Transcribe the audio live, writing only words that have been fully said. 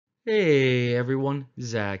Hey everyone,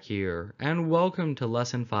 Zach here, and welcome to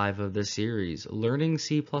Lesson 5 of the series, Learning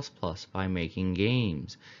C++ by Making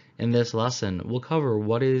Games. In this lesson, we'll cover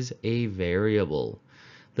what is a variable.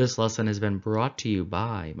 This lesson has been brought to you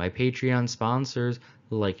by my Patreon sponsors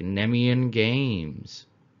like Nemian Games.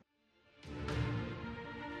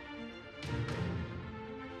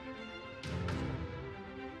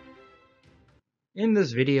 In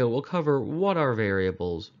this video, we'll cover what are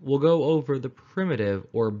variables, we'll go over the primitive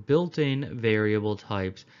or built-in variable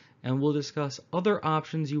types, and we'll discuss other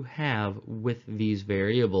options you have with these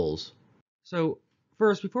variables. So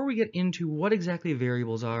first, before we get into what exactly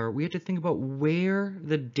variables are, we have to think about where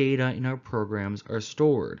the data in our programs are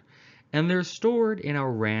stored. And they're stored in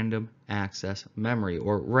our random access memory,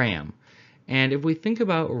 or RAM. And if we think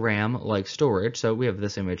about RAM like storage, so we have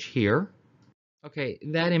this image here. Okay,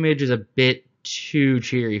 that image is a bit too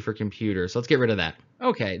cheery for computers, so let's get rid of that.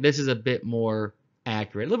 Okay, this is a bit more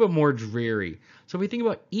accurate, a little bit more dreary. So if we think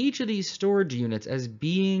about each of these storage units as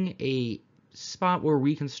being a spot where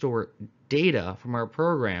we can store data from our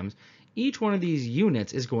programs, each one of these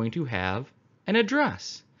units is going to have an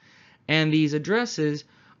address. And these addresses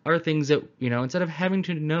are things that, instead of having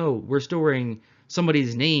to know we're storing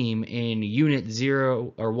somebody's name in unit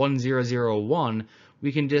 0 or 1001,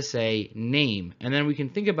 we can just say name. And then we can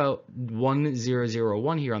think about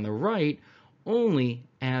 1001 here on the right only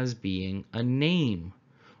as being a name.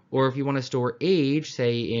 Or if you want to store age,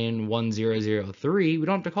 say in 1003, we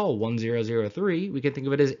don't have to call 1003, we can think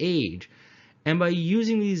of it as age. And by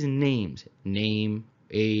using these names, name,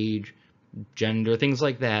 age, gender, things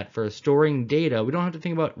like that, for storing data, we don't have to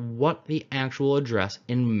think about what the actual address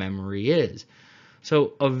in memory is.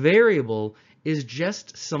 So a variable is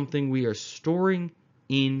just something we are storing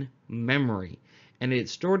in memory, and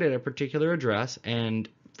it's stored at a particular address, and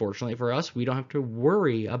fortunately for us, we don't have to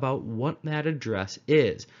worry about what that address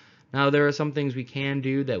is. Now, there are some things we can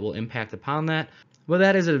do that will impact upon that, but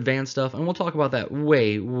that is advanced stuff, and we'll talk about that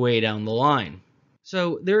way down the line.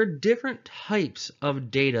 So there are different types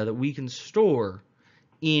of data that we can store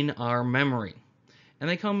in our memory, and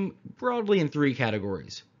they come broadly in three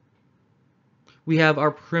categories. We have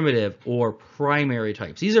our primitive or primary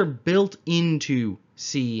types. These are built into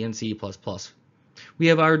C and C++. We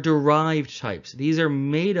have our derived types. These are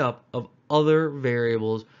made up of other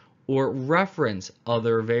variables or reference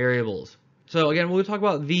other variables. So again, we'll talk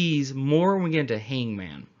about these more when we get into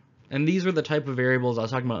Hangman. And these are the type of variables I was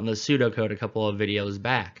talking about in the pseudocode a couple of videos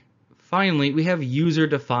back. Finally, we have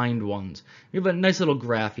user-defined ones. We have a nice little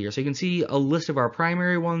graph here. So you can see a list of our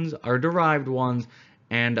primary ones, our derived ones,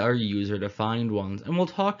 and our user-defined ones. And we'll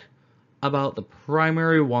talk about the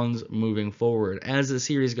primary ones moving forward. As the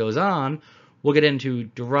series goes on, we'll get into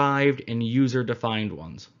derived and user-defined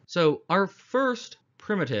ones. So our first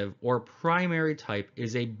primitive or primary type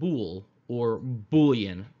is a bool or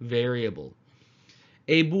Boolean variable.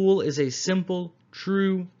 A bool is a simple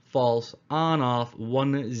true, false, on-off,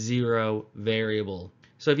 1-0 variable.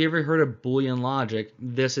 So if you ever heard of Boolean logic,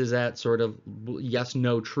 this is that sort of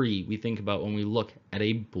yes-no tree we think about when we look at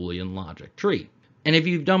a Boolean logic tree. And if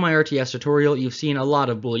you've done my RTS tutorial, you've seen a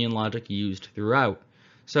lot of Boolean logic used throughout.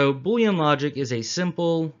 So Boolean logic is a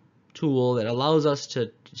simple tool that allows us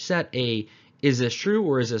to set a is this true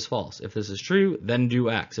or is this false? If this is true, then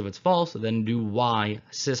do X. If it's false, then do Y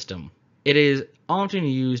system. It is often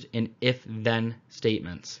used in if-then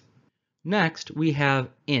statements. Next, we have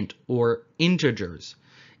int or integers.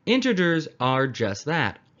 Integers are just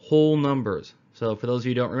that, whole numbers. So for those of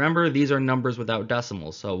you who don't remember, these are numbers without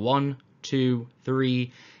decimals. So 1, 2,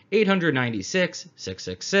 3, 896,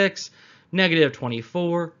 666,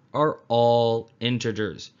 -24 are all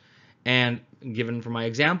integers. And given from my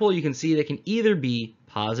example, you can see they can either be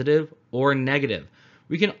positive or negative.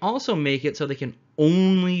 We can also make it so they can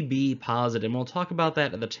only be positive, and we'll talk about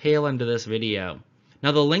that at the tail end of this video.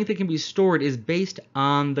 Now, the length that can be stored is based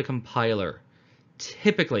on the compiler.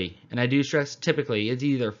 Typically, and I do stress typically, it's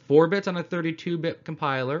either 4 bits on a 32-bit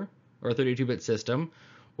compiler or a 32-bit system,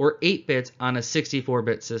 or 8 bits on a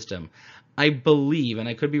 64-bit system. I believe, and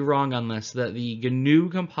I could be wrong on this, that the GNU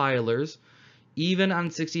compilers, even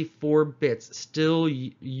on 64 bits, still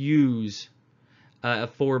use a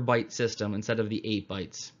 4-byte system instead of the 8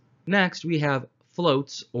 bytes. Next, we have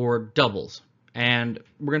floats or doubles, and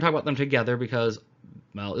we're going to talk about them together because,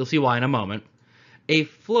 well, you'll see why in a moment. A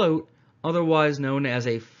float, otherwise known as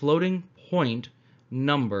a floating point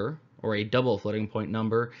number, or a double floating point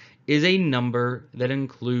number, is a number that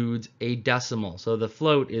includes a decimal. So the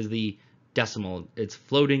float is the decimal. It's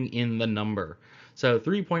floating in the number. So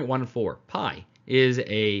 3.14 pi is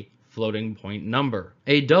a floating point number.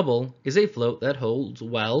 A double is a float that holds,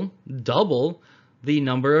 well, double the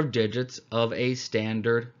number of digits of a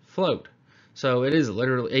standard float. So it is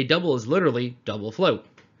literally, a double is literally double float.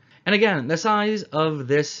 And again, the size of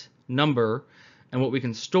this number and what we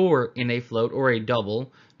can store in a float or a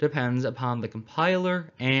double depends upon the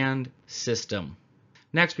compiler and system.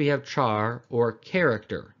 Next, we have char or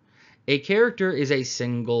character. A character is a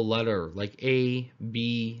single letter, like A,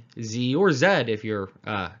 B, Z, or Z if you're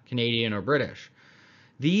Canadian or British.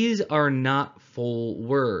 These are not full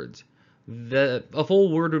words. A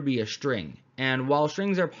full word would be a string. And while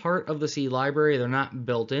strings are part of the C library, they're not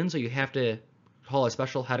built in, so you have to call a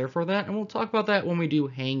special header for that, and we'll talk about that when we do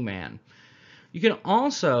Hangman. You can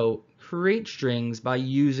also create strings by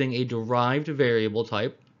using a derived variable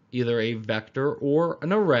type, either a vector or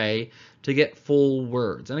an array, to get full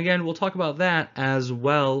words. And again, we'll talk about that as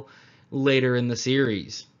well later in the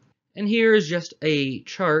series. And here is just a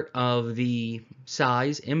chart of the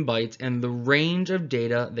size in bytes and the range of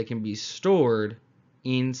data that can be stored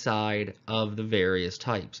inside of the various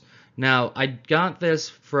types. Now, I got this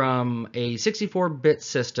from a 64-bit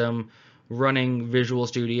system running Visual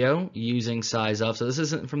Studio using size of, so this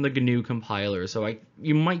isn't from the GNU compiler, so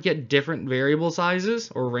you might get different variable sizes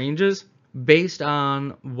or ranges based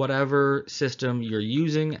on whatever system you're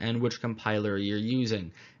using and which compiler you're using.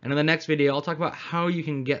 And in the next video, I'll talk about how you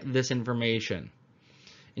can get this information.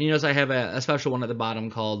 And you notice I have a special one at the bottom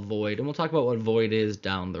called void, and we'll talk about what void is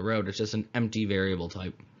down the road. It's just an empty variable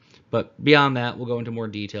type. But beyond that, we'll go into more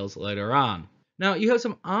details later on. Now, you have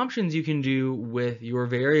some options you can do with your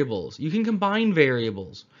variables. You can combine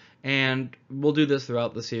variables, and we'll do this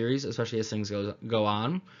throughout the series, especially as things go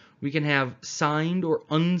on. We can have signed or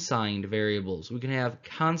unsigned variables. We can have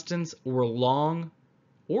constants or long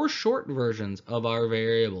or short versions of our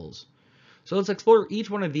variables. So let's explore each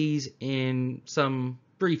one of these in some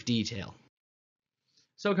brief detail.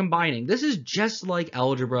 So combining, this is just like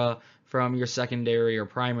algebra from your secondary or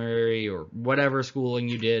primary or whatever schooling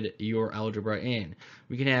you did your algebra in.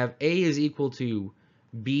 We can have A is equal to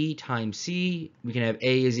B times C. We can have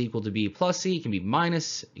A is equal to B plus C. It can be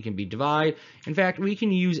minus. It can be divide. In fact, we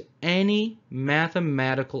can use any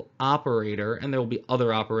mathematical operator, and there will be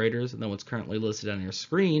other operators than what's currently listed on your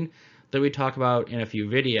screen that we talk about in a few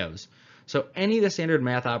videos. So any of the standard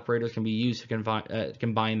math operators can be used to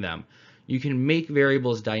combine them. You can make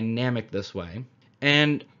variables dynamic this way.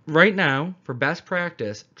 And right now, for best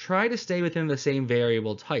practice, try to stay within the same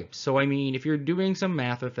variable type. So I mean, if you're doing some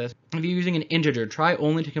math with this, if you're using an integer, try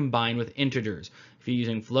only to combine with integers. If you're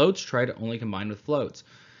using floats, try to only combine with floats.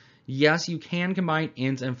 Yes, you can combine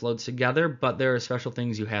ints and floats together, but there are special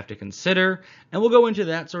things you have to consider, and we'll go into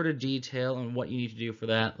that sort of detail and what you need to do for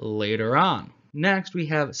that later on. Next, we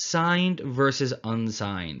have signed versus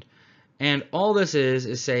unsigned. And all this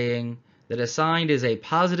is saying that a signed is a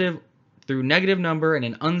positive through negative number, and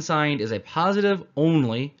an unsigned is a positive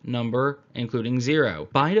only number, including 0.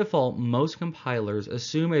 By default, most compilers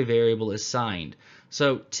assume a variable is signed.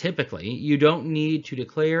 So typically, you don't need to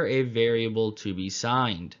declare a variable to be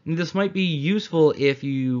signed. And this might be useful if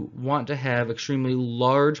you want to have extremely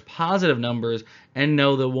large positive numbers and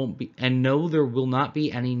know there will not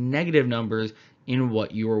be any negative numbers in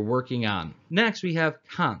what you are working on. Next, we have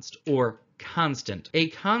const or constant. A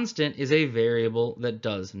constant is a variable that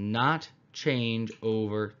does not change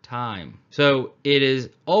over time. So it is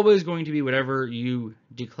always going to be whatever you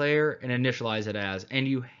declare and initialize it as. And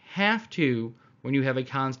you have to, when you have a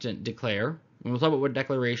constant, declare. And we'll talk about what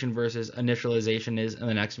declaration versus initialization is in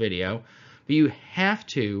the next video. But you have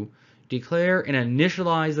to declare and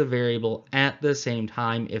initialize the variable at the same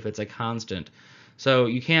time if it's a constant. So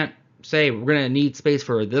you can't say we're going to need space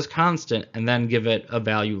for this constant and then give it a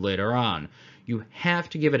value later on. You have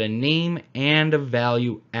to give it a name and a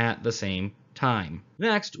value at the same time.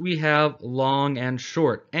 Next, we have long and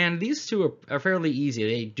short, and these two are fairly easy.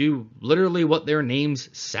 They do literally what their names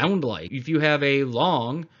sound like. If you have a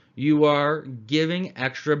long, you are giving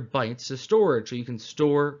extra bytes to storage, so you can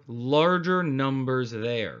store larger numbers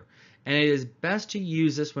there. And it is best to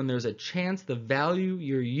use this when there's a chance the value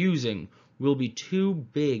you're using will be too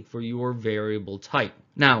big for your variable type.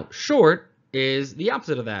 Now, short is the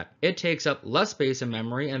opposite of that. It takes up less space in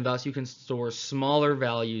memory, and thus you can store smaller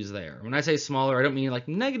values there. When I say smaller, I don't mean like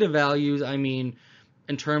negative values, I mean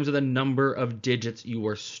in terms of the number of digits you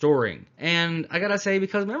are storing. And I gotta say,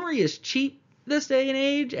 because memory is cheap this day and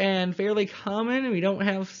age and fairly common, and we don't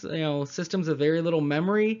have systems with very little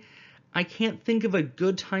memory, I can't think of a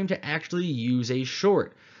good time to actually use a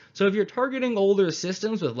short. So if you're targeting older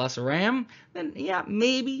systems with less RAM, then yeah,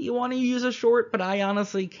 maybe you want to use a short, but I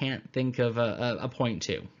honestly can't think of a point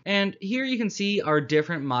to. And here you can see our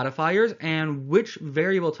different modifiers and which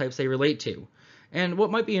variable types they relate to. And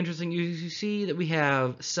what might be interesting is you see that we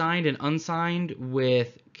have signed and unsigned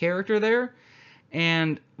with character there.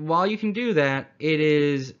 And while you can do that,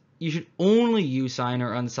 you should only use signed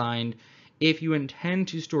or unsigned if you intend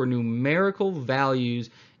to store numerical values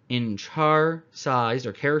in char-sized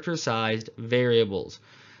or character-sized variables.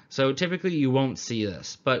 So typically you won't see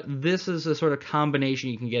this, but this is a sort of combination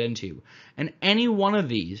you can get into. And any one of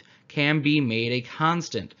these can be made a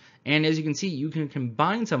constant. And as you can see, you can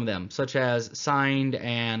combine some of them, such as signed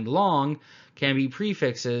and long can be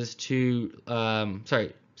prefixes to,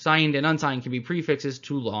 signed and unsigned can be prefixes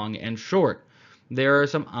to long and short. There are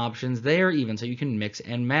some options there even, so you can mix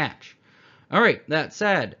and match. Alright, that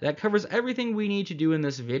said, that covers everything we need to do in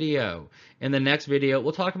this video. In the next video,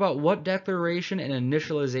 we'll talk about what declaration and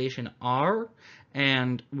initialization are,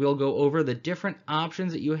 and we'll go over the different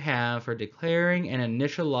options that you have for declaring and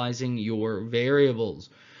initializing your variables.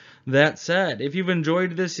 That said, if you've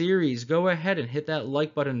enjoyed this series, go ahead and hit that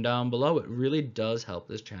like button down below. It really does help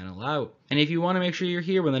this channel out. And if you want to make sure you're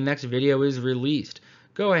here when the next video is released,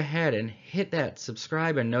 go ahead and hit that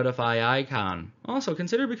subscribe and notify icon. Also,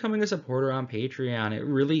 consider becoming a supporter on Patreon. It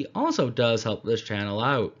really also does help this channel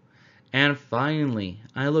out. And finally,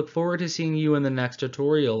 I look forward to seeing you in the next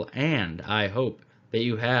tutorial, and I hope that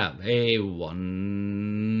you have a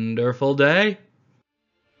wonderful day.